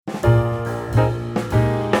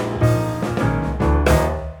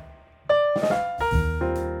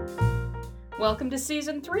Welcome to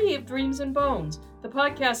Season 3 of Dreams and Bones, the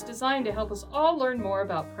podcast designed to help us all learn more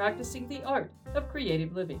about practicing the art of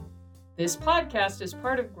creative living. This podcast is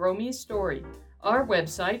part of Grow Me Story, our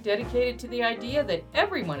website dedicated to the idea that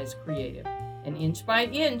everyone is creative. And inch by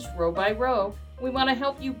inch, row by row, we want to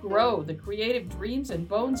help you grow the creative dreams and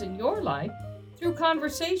bones in your life through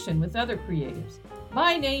conversation with other creatives.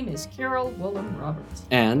 My name is Carol Woolham Roberts.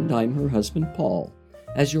 And I'm her husband, Paul.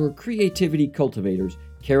 As your creativity cultivators,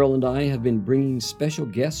 Carol and I have been bringing special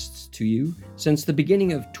guests to you since the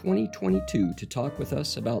beginning of 2022 to talk with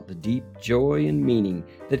us about the deep joy and meaning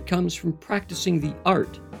that comes from practicing the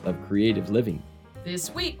art of creative living.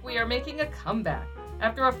 This week, we are making a comeback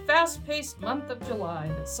after a fast-paced month of July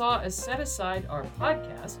that saw us set aside our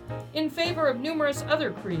podcast in favor of numerous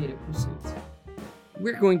other creative pursuits.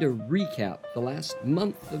 We're going to recap the last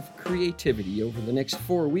month of creativity over the next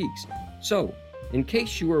 4 weeks. So, in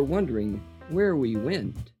case you are wondering where we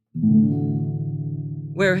went.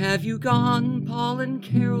 Where have you gone, Paul and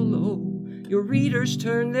Carol? Oh, your readers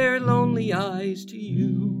turn their lonely eyes to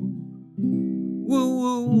you. Woo,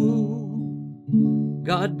 woo, woo.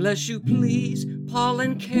 God bless you, please, Paul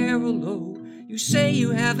and Carol. Oh, you say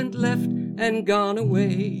you haven't left and gone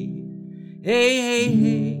away. Hey, hey,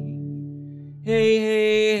 hey. Hey,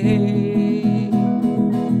 hey, hey.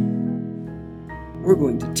 We're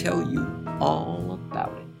going to tell you all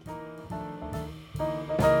about it.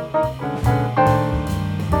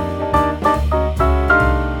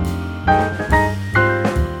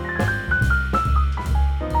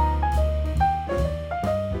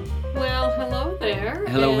 Well, hello there.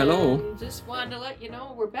 Hello, and hello. Just wanted to let you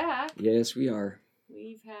know we're back. Yes, we are.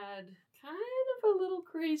 We've had kind of a little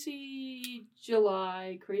crazy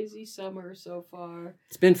July, crazy summer so far.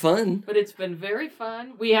 It's been fun. But it's been very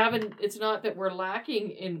fun. It's not that we're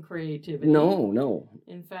lacking in creativity. No.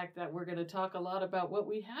 In fact, that we're going to talk a lot about what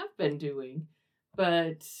we have been doing.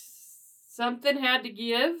 But something had to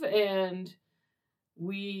give, and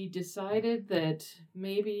we decided that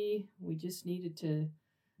maybe we just needed to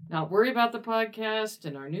not worry about the podcast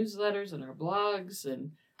and our newsletters and our blogs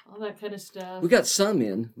and all that kind of stuff. We got some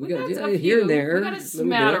in. We got a here and few. there. We got a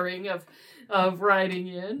smattering of writing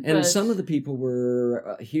in. And some of the people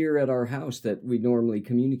were here at our house that we normally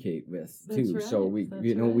communicate with too. Right, so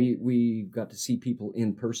we got to see people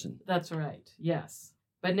in person. That's right. Yes.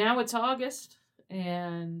 But now it's August,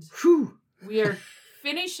 and Whew. we are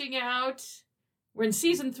finishing out. We're in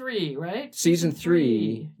season 3, right? Season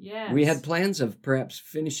 3. Yes. We had plans of perhaps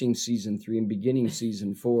finishing season 3 and beginning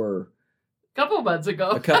season 4 a couple months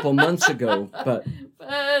ago, but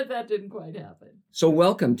that didn't quite happen. So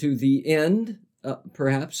welcome to the end,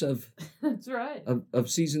 perhaps of That's right. of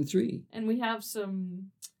season 3. And we have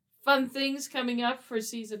some fun things coming up for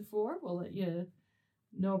season 4. We'll let you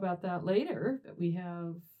know about that later. But we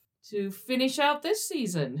have to finish out this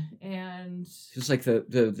season, and It's like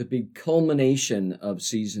the big culmination of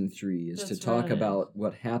season 3 is to talk about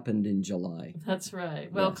what happened in July. That's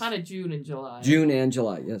right. Well, Yes. kind of June and July. June and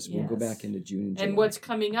July. Yes, we'll go Yes. back into June and July. And what's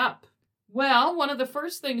coming up? Well, one of the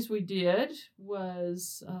first things we did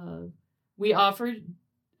was we offered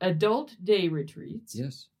adult day retreats.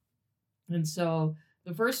 Yes. And so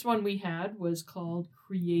the first one we had was called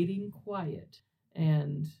Creating Quiet.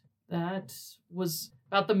 And that was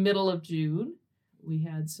about the middle of June. We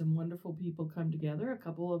had some wonderful people come together. A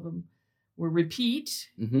couple of them were repeat.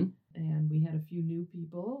 Mm-hmm. And we had a few new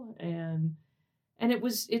people. And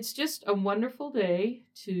it's just a wonderful day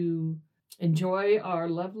to enjoy our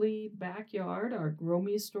lovely backyard, our Grow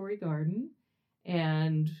Me Story garden.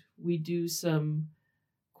 And we do some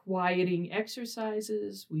quieting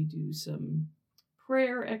exercises. We do some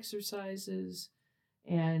prayer exercises.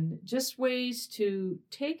 And just ways to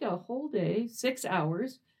take a whole day, 6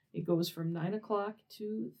 hours. It goes from 9 o'clock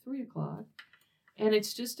to 3 o'clock. And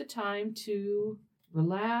it's just a time to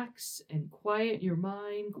relax and quiet your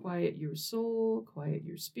mind, quiet your soul, quiet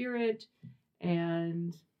your spirit,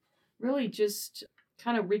 and really just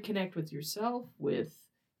kind of reconnect with yourself, with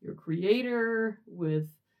your creator, with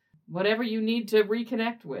whatever you need to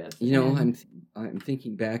reconnect with. You know, I'm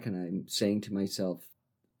thinking back and I'm saying to myself,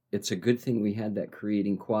 it's a good thing we had that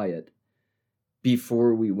creating quiet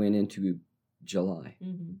before we went into July.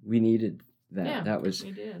 Mm-hmm. We needed that. Yeah,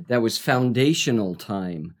 we did. That was foundational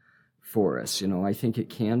time for us. You know, I think it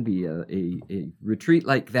can be a retreat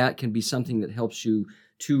like that can be something that helps you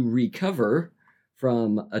to recover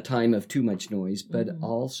from a time of too much noise, but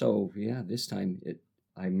also, this time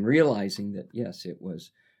I'm realizing that yes, it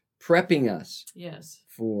was prepping us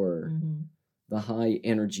for high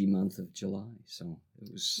energy month of July. So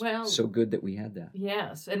it was so good that we had that.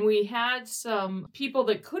 Yes, and we had some people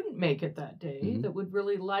that couldn't make it that day that would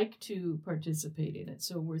really like to participate in it.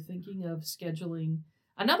 So we're thinking of scheduling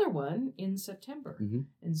another one in September.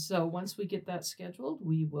 And so once we get that scheduled,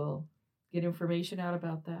 we will get information out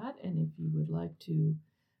about that. And if you would like to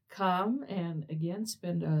come and, again,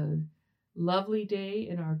 spend a lovely day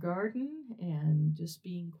in our garden and just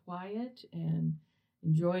being quiet and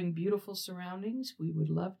enjoying beautiful surroundings, we would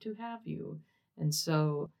love to have you. And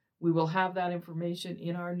so we will have that information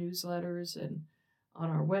in our newsletters and on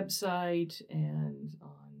our website and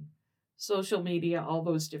on social media, all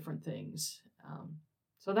those different things.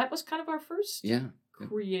 So that was kind of our first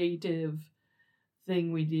creative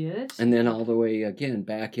thing we did. And then all the way, again,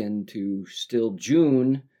 back into still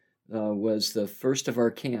June was the first of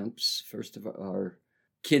our camps, first of our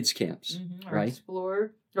kids' camps, our right?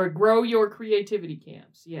 Explore or Grow Your Creativity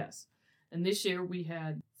camps, yes. And this year we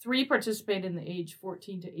had 3 participate in the age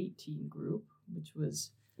 14 to 18 group,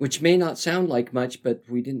 which may not sound like much, but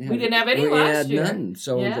we didn't have any last year. None.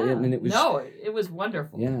 So and it was it was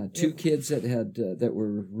wonderful. Yeah, 2 kids that had that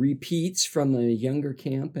were repeats from the younger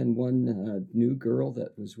camp, and one new girl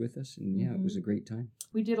that was with us, and it was a great time.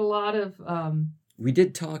 We did a lot of. We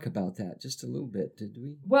did talk about that just a little bit, did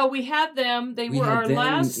we? Well, we had them. They were our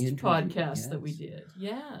last podcast that we did.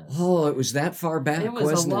 Yes. Oh, it was that far back. It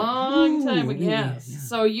was a long time ago. Yes. Yeah.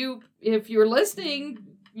 So if you're listening,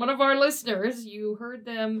 one of our listeners, you heard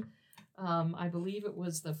them. I believe it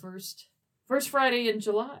was the first Friday in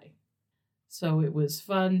July. So it was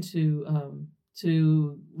fun to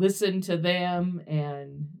listen to them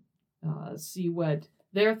and see what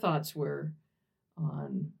their thoughts were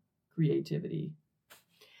on creativity.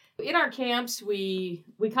 In our camps, we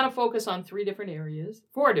kind of focus on 4 different areas.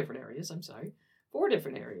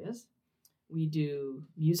 We do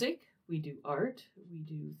music, we do art, we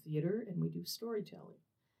do theater, and we do storytelling.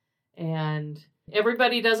 And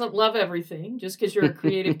everybody doesn't love everything. Just because you're a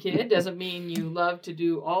creative kid doesn't mean you love to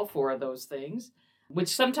do all 4 of those things, which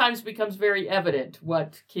sometimes becomes very evident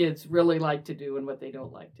what kids really like to do and what they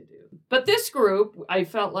don't like to do. But this group, I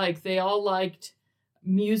felt like they all liked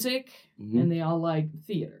music and they all liked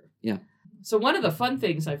theater. Yeah. So one of the fun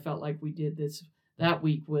things I felt like we did that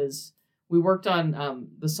week was we worked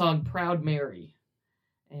on the song Proud Mary.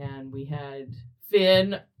 And we had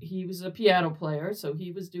Finn, he was a piano player, so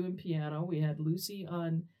he was doing piano. We had Lucy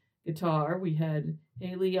on guitar. We had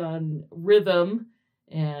Haley on rhythm,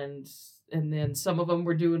 and then some of them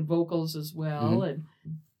were doing vocals as well. And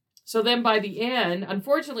so then by the end,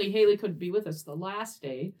 unfortunately, Haley couldn't be with us the last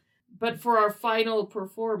day, but for our final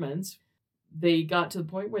performance, they got to the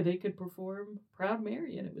point where they could perform Proud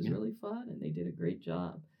Mary, and it was really fun, and they did a great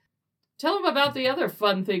job. Tell them about the other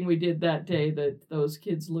fun thing we did that day that those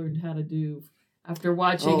kids learned how to do after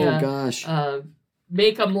watching a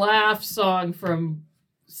Make 'em Laugh song from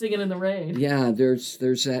Singing in the Rain. Yeah, there's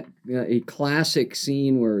that a classic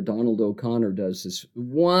scene where Donald O'Connor does this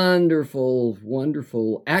wonderful,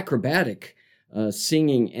 wonderful acrobatic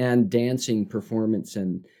singing and dancing performance,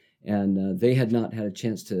 and they had not had a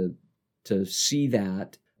chance to see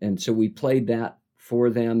that, and so we played that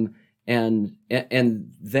for them. And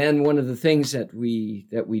then one of the things that we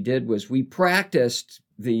did was we practiced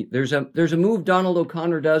there's a move Donald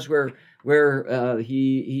O'Connor does where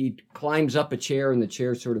he climbs up a chair and the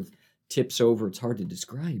chair sort of tips over. It's hard to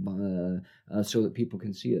describe so that people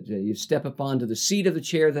can see it. You step up onto the seat of the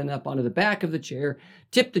chair, then up onto the back of the chair,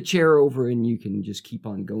 tip the chair over, and you can just keep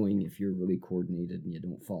on going if you're really coordinated and you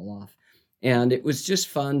don't fall off. And it was just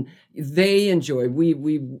fun. They enjoyed.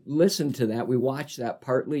 We listened to that. We watched that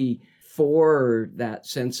partly for that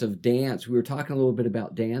sense of dance. We were talking a little bit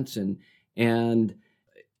about dance, and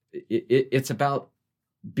it's about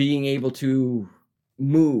being able to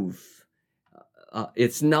move.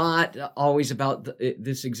 It's not always about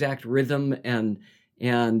this exact rhythm,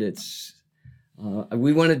 and it's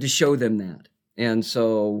we wanted to show them that. And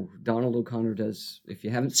so Donald O'Connor does. If you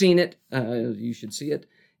haven't seen it, you should see it,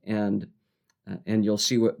 and you'll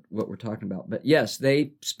see what we're talking about. But yes,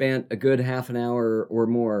 they spent a good half an hour or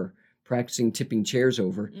more practicing tipping chairs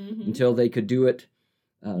over until they could do it,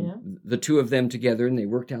 the 2 of them together, and they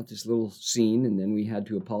worked out this little scene, and then we had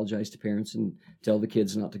to apologize to parents and tell the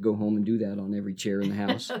kids not to go home and do that on every chair in the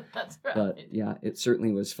house. That's right. But yeah, it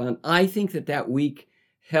certainly was fun. I think that week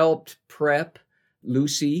helped prep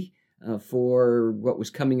Lucy for what was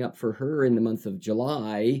coming up for her in the month of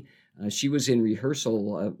July. She was in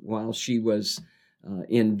rehearsal while she was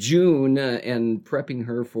in June and prepping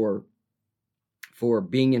her for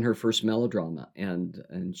being in her first melodrama,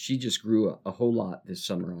 and she just grew a whole lot this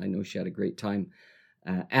summer. I know she had a great time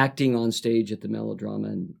acting on stage at the Melodrama,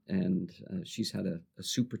 and she's had a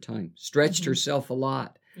super time. Stretched herself a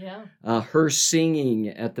lot. Yeah. Her singing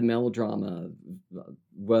at the Melodrama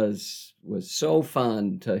was so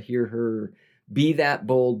fun to hear her be that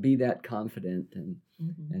bold, be that confident,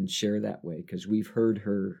 and share that way, because we've heard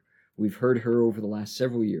her over the last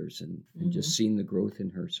several years and just seen the growth in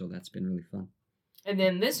her. So that's been really fun. And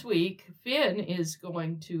then this week, Finn is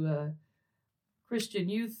going to a Christian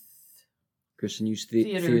Youth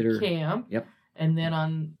Theater camp. Yep. And then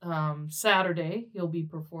on Saturday, he'll be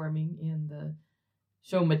performing in the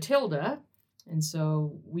show Matilda. And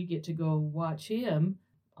so we get to go watch him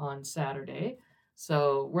on Saturday.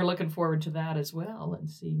 So we're looking forward to that as well, and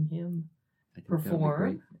seeing him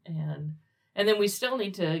perform. And then we still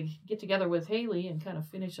need to get together with Haley and kind of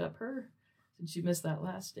finish up her. Since she missed that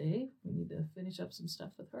last day, we need to finish up some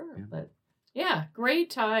stuff with her. Yeah. But yeah,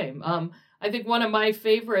 great time. I think one of my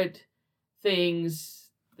favorite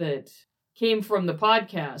things that came from the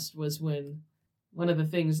podcast was when one of the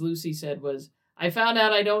things Lucy said was, I found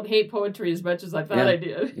out I don't hate poetry as much as I thought I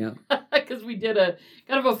did. Yeah. Because we did a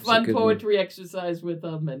kind of a fun poetry exercise with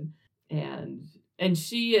them, and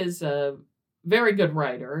she is a very good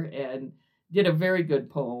writer and did a very good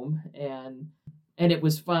poem, and it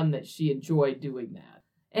was fun that she enjoyed doing that.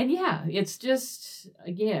 And yeah, it's just,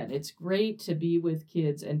 again, it's great to be with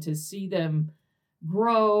kids and to see them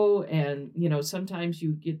grow. And, sometimes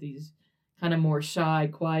you get these kind of more shy,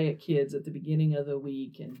 quiet kids at the beginning of the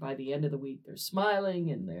week, and by the end of the week, they're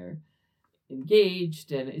smiling and they're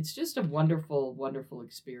engaged. And it's just a wonderful, wonderful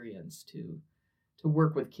experience to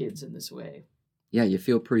work with kids in this way. Yeah, you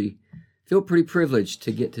feel pretty privileged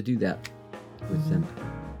to get to do that with them.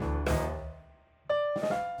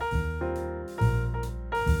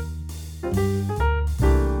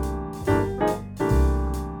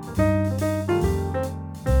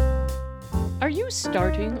 Are you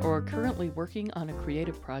starting or currently working on a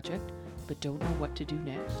creative project but don't know what to do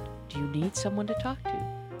next? Do you need someone to talk to?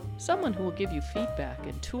 Someone who will give you feedback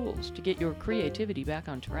and tools to get your creativity back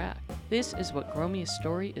on track. This is what Grow Me a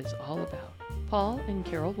Story is all about. Paul and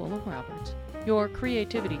Carol Woolen-Roberts, your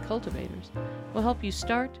creativity cultivators, will help you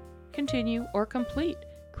start, continue, or complete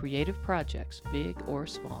creative projects, big or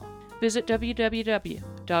small. Visit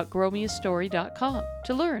www.growmeastory.com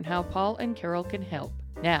to learn how Paul and Carol can help.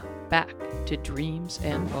 Now, back to Dreams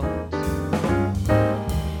and Bones.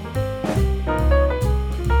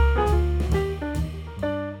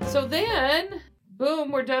 So then,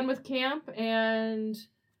 boom, we're done with camp, and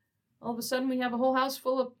all of a sudden we have a whole house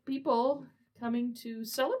full of people coming to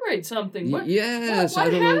celebrate something. Yes, what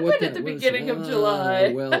I don't know what that happened at the was. beginning of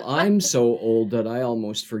July? Well, I'm so old that I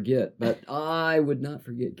almost forget, but I would not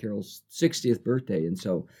forget Carol's 60th birthday, and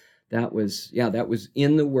so that was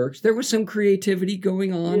in the works. There was some creativity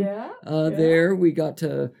going on there. We got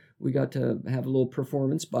to have a little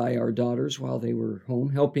performance by our daughters while they were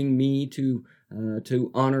home, helping me to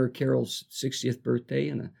honor Carol's 60th birthday,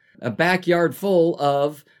 and a backyard full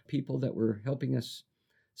of people that were helping us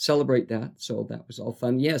celebrate that. So that was all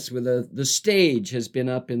fun. Yes, with the stage has been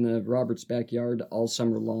up in the Roberts backyard all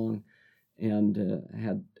summer long, and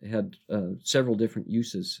had several different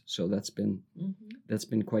uses. So that's been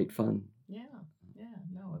quite fun. Yeah.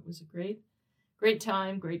 No, it was a great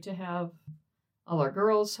time. Great to have all our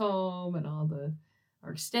girls home and all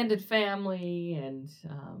our extended family, and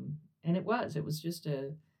it was just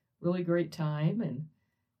a really great time.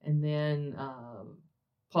 And then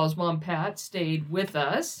Paul's mom, Pat, stayed with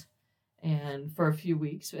us and for a few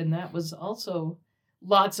weeks, and that was also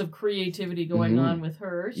lots of creativity going on with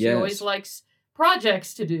her. She always likes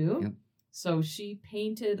projects to do. Yep. So she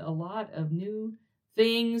painted a lot of new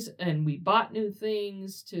things, and we bought new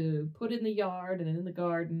things to put in the yard and in the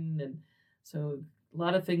garden. And so a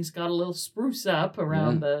lot of things got a little spruce up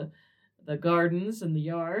around the gardens and the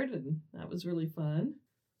yard, and that was really fun.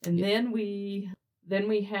 And then we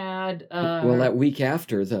had that week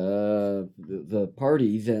after the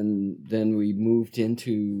party, then we moved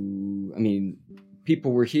into,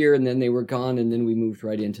 people were here and then they were gone, and then we moved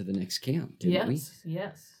right into the next camp, didn't we?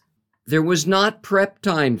 Yes. There was not prep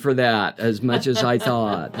time for that as much as I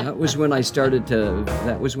thought. That was when I started to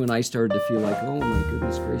feel like, oh my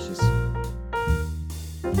goodness gracious.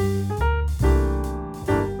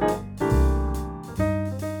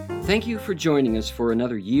 Thank you for joining us for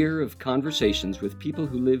another year of conversations with people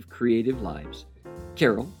who live creative lives.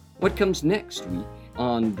 Carol, what comes next week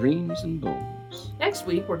on Dreams and Bones? Next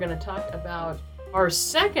week, we're going to talk about our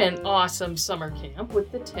second awesome summer camp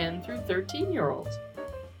with the 10 through 13-year-olds.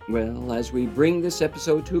 Well, as we bring this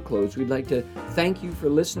episode to a close, we'd like to thank you for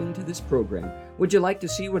listening to this program. Would you like to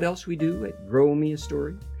see what else we do at Grow Me a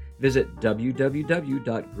Story? Visit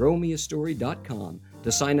www.growmeastory.com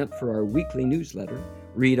to sign up for our weekly newsletter,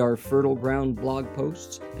 read our Fertile Ground blog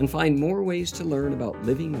posts, and find more ways to learn about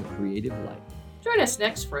living a creative life. Join us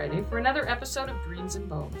next Friday for another episode of Dreams and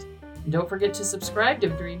Bones. And don't forget to subscribe to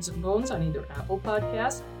Dreams and Bones on either Apple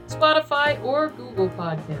Podcasts, Spotify, or Google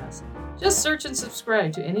Podcasts. Just search and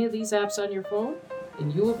subscribe to any of these apps on your phone,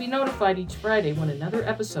 and you will be notified each Friday when another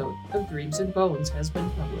episode of Dreams and Bones has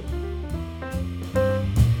been published.